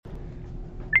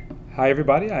Hi,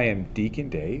 everybody. I am Deacon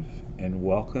Dave, and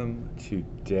welcome to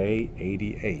day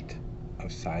 88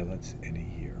 of Silence in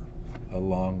a Year,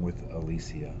 along with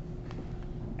Alicia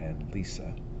and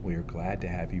Lisa. We are glad to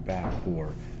have you back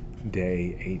for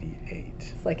day 88.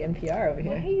 It's like NPR over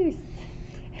Why are here. you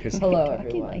Hello, talking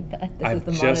everyone. like that? This is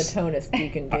the just- monotonous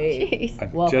Deacon Dave. Jeez.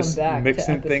 I'm Welcome just back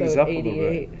mixing to things episode up a little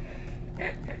bit.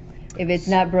 88. If it's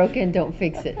not broken, don't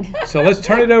fix it. So let's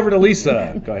turn it over to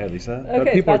Lisa. Go ahead, Lisa.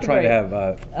 Okay, People are about to trying to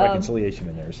break. have reconciliation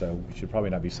in there, so we should probably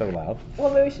not be so loud.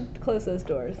 Well, maybe we should close those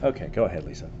doors. Okay, go ahead,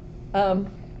 Lisa.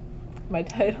 My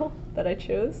title that I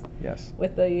chose Yes.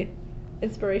 with the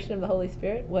inspiration of the Holy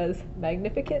Spirit was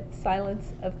Magnificent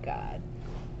Silence of God.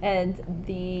 And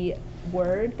the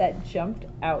word that jumped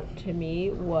out to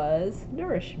me was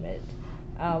nourishment.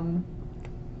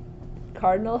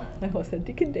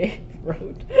 Deacon Dave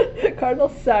wrote, Cardinal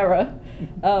Sarah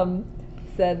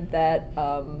said that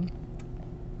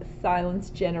silence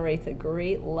generates a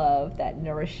great love that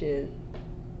nourishes.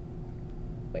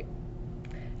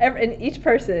 In each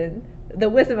person, the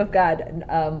wisdom of God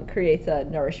creates a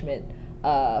nourishment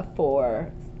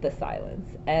for the silence.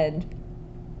 And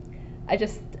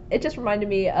it just reminded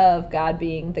me of God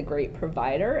being the great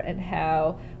provider and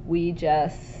how we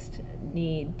just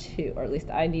need to, or at least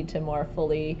I need to more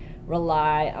fully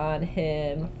rely on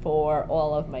Him for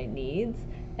all of my needs.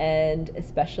 And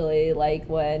especially like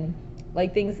when,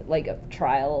 like things like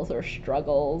trials or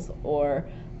struggles or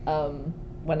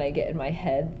when I get in my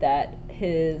head that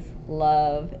His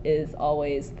love is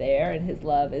always there and His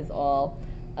love is all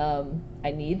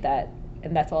I need, that,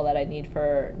 and that's all that I need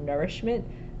for nourishment,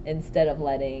 instead of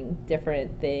letting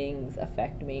different things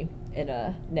affect me in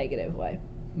a negative way.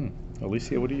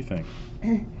 Alicia, what do you think?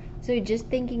 So just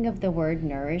thinking of the word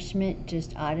nourishment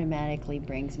just automatically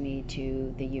brings me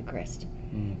to the Eucharist,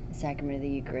 the sacrament of the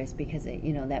Eucharist, because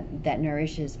that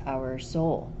nourishes our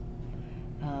soul,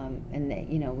 and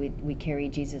that we carry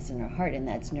Jesus in our heart, and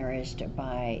that's nourished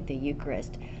by the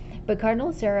Eucharist. But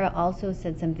Cardinal Sarah also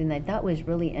said something that I thought was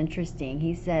really interesting.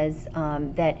 He says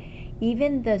that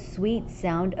even the sweet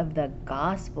sound of the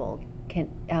gospel can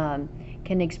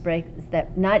express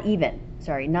that. Not even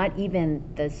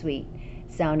the sweet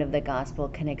sound of the gospel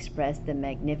can express the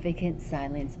magnificent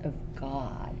silence of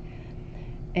God.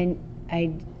 And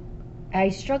I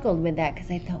struggled with that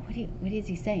because I thought, what is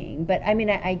he saying? But I mean,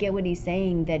 I get what he's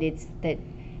saying, that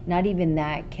not even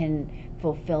that can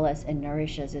fulfill us and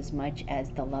nourish us as much as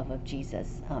the love of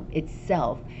Jesus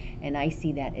itself. And I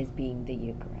see that as being the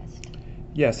Eucharist.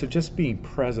 Yeah, so just being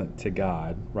present to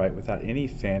God, right, without any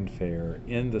fanfare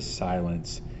in the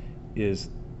silence is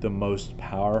the most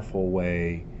powerful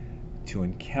way to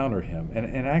encounter Him.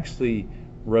 And I actually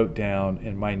wrote down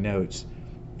in my notes,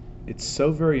 it's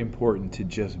so very important to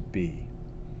just be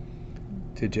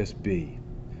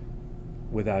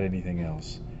without anything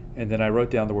else. And then I wrote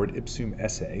down the word ipsum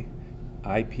esse,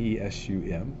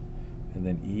 IPSUM, and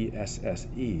then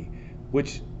ESSE,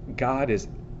 which God is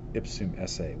ipsum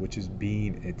esse, which is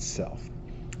being itself.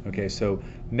 Okay, so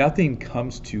nothing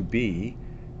comes to be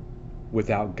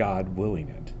without God willing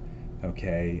it.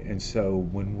 Okay, and so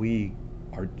when we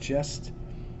are just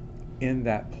in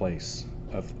that place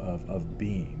of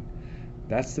being,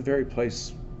 that's the very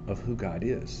place of who God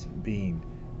is, being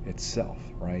itself,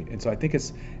 right? And so I think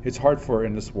it's hard for,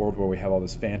 in this world where we have all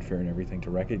this fanfare and everything,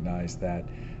 to recognize that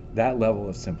level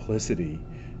of simplicity,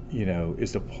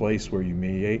 is the place where you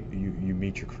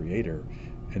meet your Creator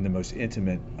in the most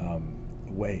intimate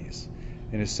ways.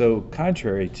 And it's so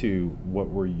contrary to what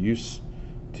we're used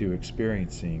to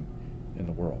experiencing in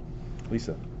the world.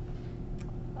 Lisa.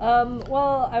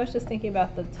 Well, I was just thinking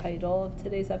about the title of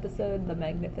today's episode, The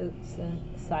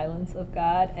Magnificent Silence of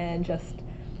God, and just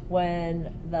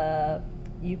when the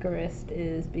Eucharist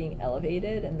is being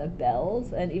elevated and the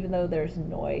bells, and even though there's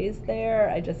noise there,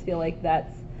 I just feel like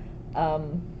that's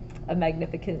a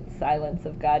magnificent silence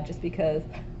of God, just because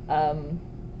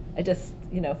I just,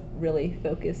 really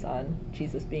focus on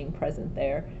Jesus being present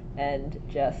there and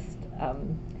just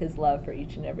His love for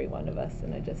each and every one of us.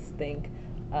 And I just think,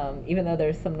 even though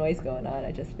there's some noise going on,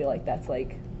 I just feel like that's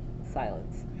like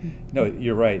silence. No,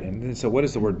 you're right. And so what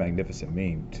does the word magnificent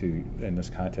mean in this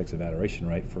context of adoration,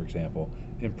 right? For example,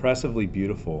 impressively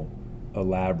beautiful,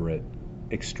 elaborate,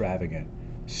 extravagant,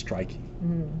 striking.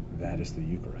 That is the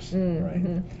Eucharist,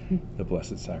 right? The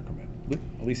Blessed Sacrament.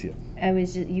 Alicia.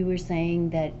 You were saying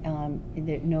that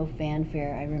there no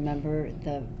fanfare. I remember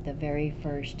the very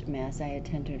first Mass I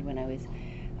attended when I was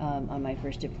on my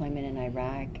first deployment in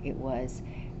Iraq. It was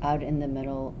out in the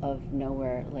middle of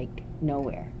nowhere, like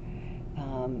nowhere.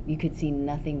 You could see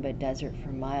nothing but desert for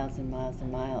miles and miles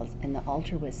and miles, and the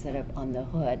altar was set up on the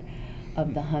hood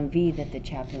of the Humvee that the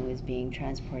chaplain was being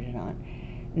transported on.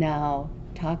 Now,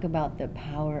 talk about the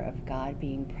power of God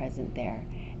being present there.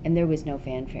 And there was no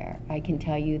fanfare. I can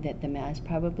tell you that the Mass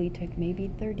probably took maybe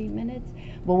 30 minutes.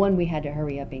 Well, one, we had to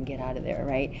hurry up and get out of there,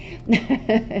 right?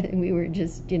 We were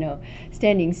just,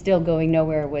 standing still, going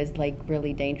nowhere was like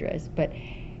really dangerous. But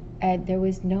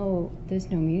there's no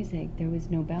music, there was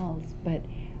no bells. But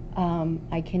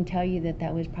I can tell you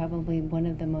that was probably one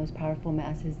of the most powerful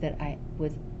Masses that I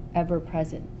was ever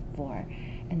present for.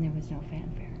 And there was no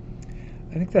fanfare.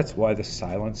 I think that's why the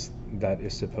silence that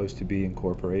is supposed to be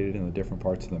incorporated in the different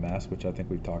parts of the Mass, which I think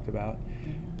we've talked about,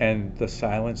 and the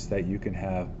silence that you can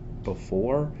have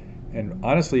before, and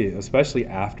honestly, especially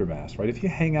after Mass, right? If you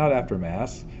hang out after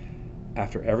Mass,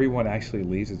 after everyone actually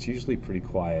leaves, it's usually pretty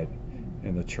quiet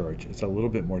in the church. It's a little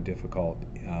bit more difficult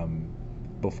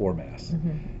before Mass.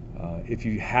 If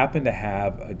you happen to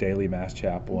have a daily Mass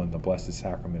chapel and the Blessed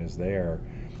Sacrament is there,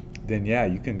 then yeah,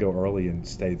 you can go early and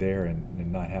stay there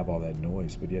and not have all that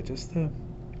noise. But yeah, just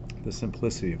the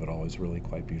simplicity of it all is really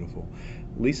quite beautiful.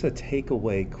 Lisa,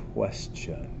 takeaway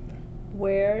question.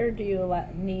 Where do you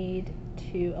need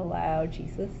to allow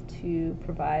Jesus to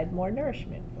provide more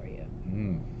nourishment for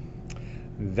you?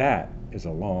 That is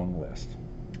a long list.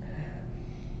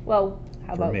 Well,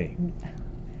 how for about me?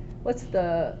 What's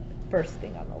the first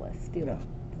thing on the list?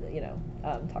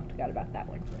 Talk to God about that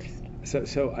one first.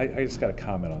 So I just got to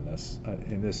comment on this.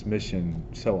 In this mission,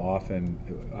 so often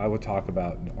I would talk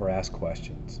about or ask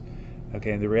questions.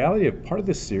 Okay, and the reality of part of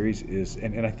this series is,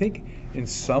 and I think in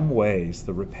some ways,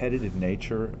 the repetitive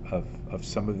nature of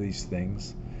some of these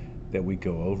things that we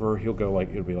go over, it'll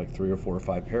be like 3 or 4 or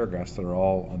 5 paragraphs that are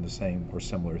all on the same or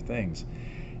similar things.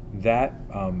 That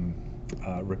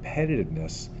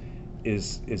repetitiveness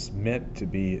is meant to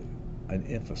be an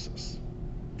emphasis.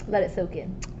 Let it soak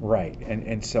in. Right,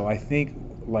 and so I think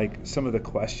like some of the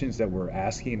questions that we're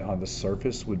asking on the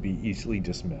surface would be easily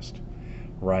dismissed,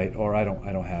 right? Or I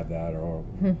don't have that, or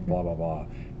blah blah blah.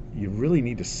 You really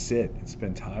need to sit and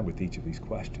spend time with each of these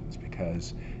questions,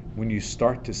 because when you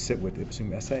start to sit with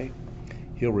ipsum esse,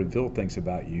 he'll reveal things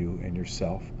about you and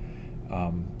yourself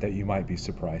that you might be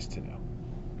surprised to know.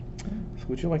 So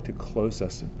would you like to close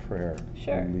us in prayer,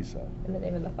 Sure. Lisa? In the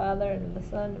name of the Father, and of the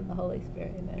Son, and of the Holy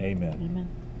Spirit. Amen. Amen. Amen.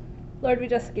 Lord, we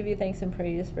just give you thanks and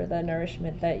praise for the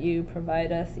nourishment that you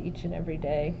provide us each and every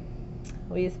day.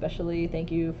 We especially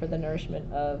thank you for the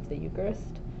nourishment of the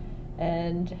Eucharist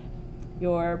and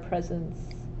your presence,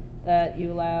 that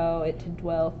you allow it to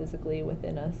dwell physically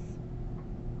within us,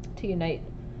 to unite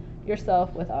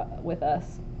yourself with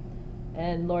us.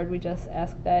 And Lord, we just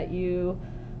ask that you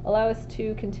allow us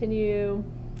to continue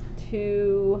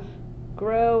to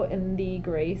grow in the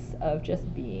grace of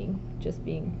just being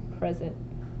present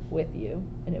with you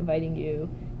and inviting you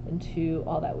into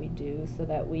all that we do, so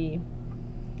that we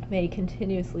may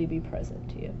continuously be present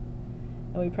to you.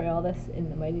 And we pray all this in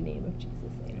the mighty name of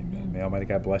Jesus. Amen. May Almighty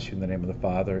God bless you in the name of the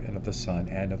Father, and of the Son,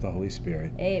 and of the Holy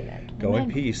Spirit. Amen. Go in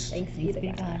Amen. peace. Thanks be to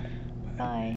God. Bye.